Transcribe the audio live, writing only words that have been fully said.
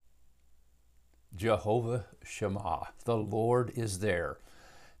Jehovah Shammah, the Lord is there.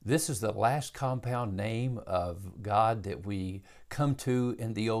 This is the last compound name of God that we come to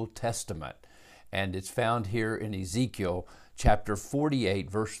in the Old Testament. And it's found here in Ezekiel chapter 48,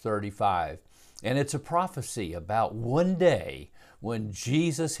 verse 35. And it's a prophecy about one day when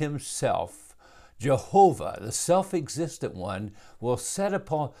Jesus himself, Jehovah, the self-existent one, will set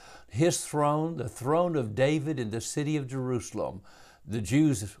upon his throne, the throne of David in the city of Jerusalem. The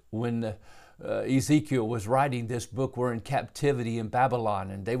Jews, when Ezekiel was writing this book, were in captivity in Babylon,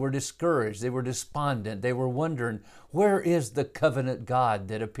 and they were discouraged, they were despondent, they were wondering, where is the covenant God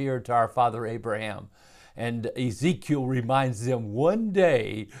that appeared to our father Abraham? And Ezekiel reminds them, one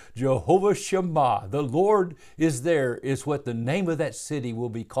day, Jehovah Shammah, the Lord is there, is what the name of that city will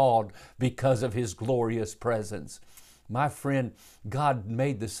be called because of his glorious presence. My friend, God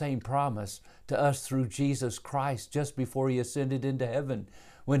made the same promise to us through Jesus Christ just before he ascended into heaven,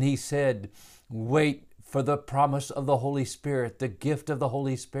 when he said, wait for the promise of the Holy Spirit, the gift of the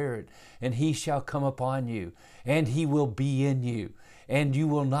Holy Spirit, and he shall come upon you, and he will be in you, and you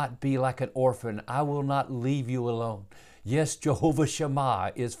will not be like an orphan. I will not leave you alone. Yes, Jehovah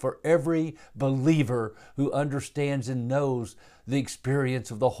Shammah is for every believer who understands and knows the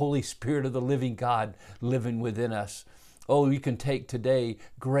experience of the Holy Spirit of the living God living within us. Oh, you can take today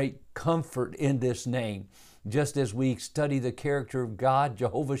great comfort in this name. Just as we study the character of God,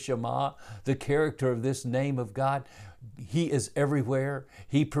 Jehovah Shammah, the character of this name of God, he is everywhere.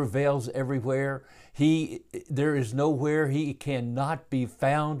 He prevails everywhere. There is nowhere he cannot be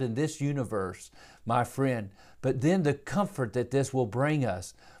found in this universe, my friend. But then the comfort that this will bring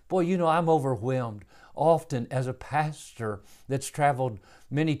us. Boy, you know, I'm overwhelmed often as a pastor that's traveled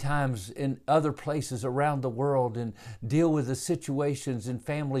many times in other places around the world and deal with the situations in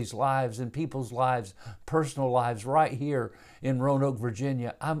families' lives and people's lives, personal lives right here in Roanoke,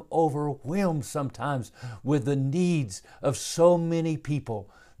 Virginia. I'm overwhelmed sometimes with the needs of so many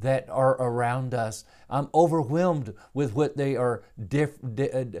people that are around us. I'm overwhelmed with what they are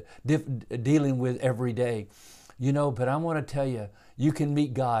dealing with every day. You know, but I want to tell you, you can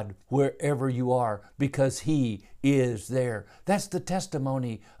meet God wherever you are because he is there. That's the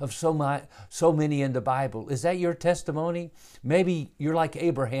testimony of so many in the Bible. Is that your testimony? Maybe you're like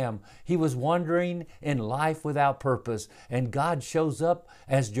Abraham. He was wandering in life without purpose, and God shows up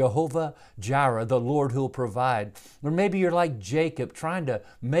as Jehovah Jireh, the Lord who'll provide. Or maybe you're like Jacob, trying to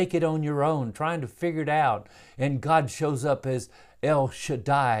make it on your own, trying to figure it out, and God shows up as El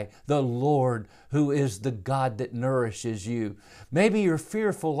Shaddai, the Lord who is the God that nourishes you. Maybe you're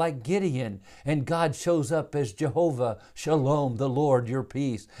fearful like Gideon, and God shows up as Jehovah Shalom, the Lord, your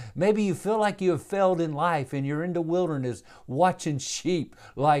peace. Maybe you feel like you have failed in life and you're in the wilderness watching sheep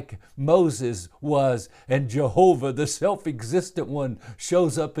like Moses was, and Jehovah, the self-existent one,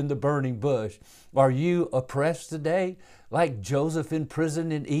 shows up in the burning bush. Are you oppressed today? Like Joseph in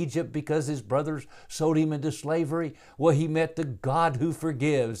prison in Egypt because his brothers sold him into slavery? Well, he met the God who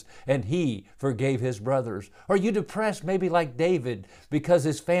forgives, and he forgave his brothers. Are you depressed maybe like David because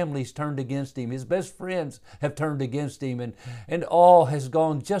his family's turned against him, his best friends have turned against him, and all has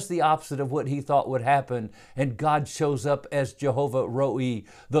gone just the opposite of what he thought would happen, and God shows up as Jehovah Roi,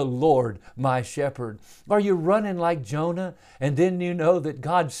 the Lord my shepherd? Are you running like Jonah, and then you know that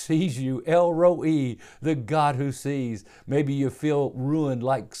God sees you, El Roi, the God who sees? Maybe you feel ruined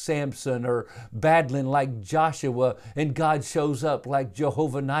like Samson or battling like Joshua, and God shows up like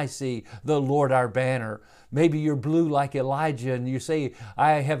Jehovah Nissi, the Lord our banner. Maybe you're blue like Elijah and you say,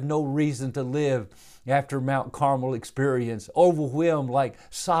 I have no reason to live after Mount Carmel experience. Overwhelmed like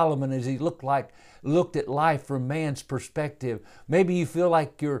Solomon as he looked at life from man's perspective. Maybe you feel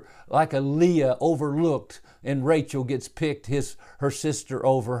like you're like a Leah overlooked and Rachel gets picked, her sister,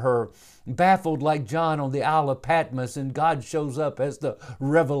 over her. Baffled like John on the Isle of Patmos and God shows up as the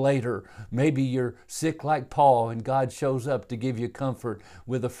revelator. Maybe you're sick like Paul and God shows up to give you comfort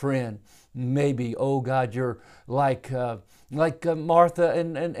with a friend. Maybe, oh God, you're like Martha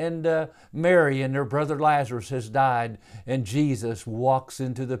and Mary, and their brother Lazarus has died, and Jesus walks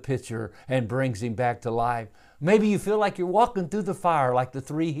into the picture and brings him back to life. Maybe you feel like you're walking through the fire like the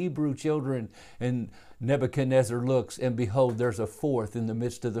 3 Hebrew children, and Nebuchadnezzar looks, and behold, there's a fourth in the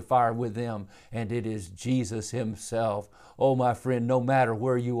midst of the fire with them, and it is Jesus himself. Oh, my friend, no matter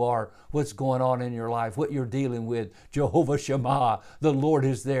where you are, what's going on in your life, what you're dealing with, Jehovah Shammah, the Lord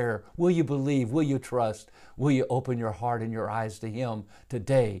is there. Will you believe? Will you trust? Will you open your heart and your eyes to him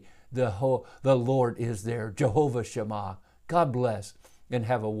today? The Lord is there, Jehovah Shammah. God bless, and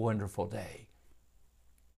have a wonderful day.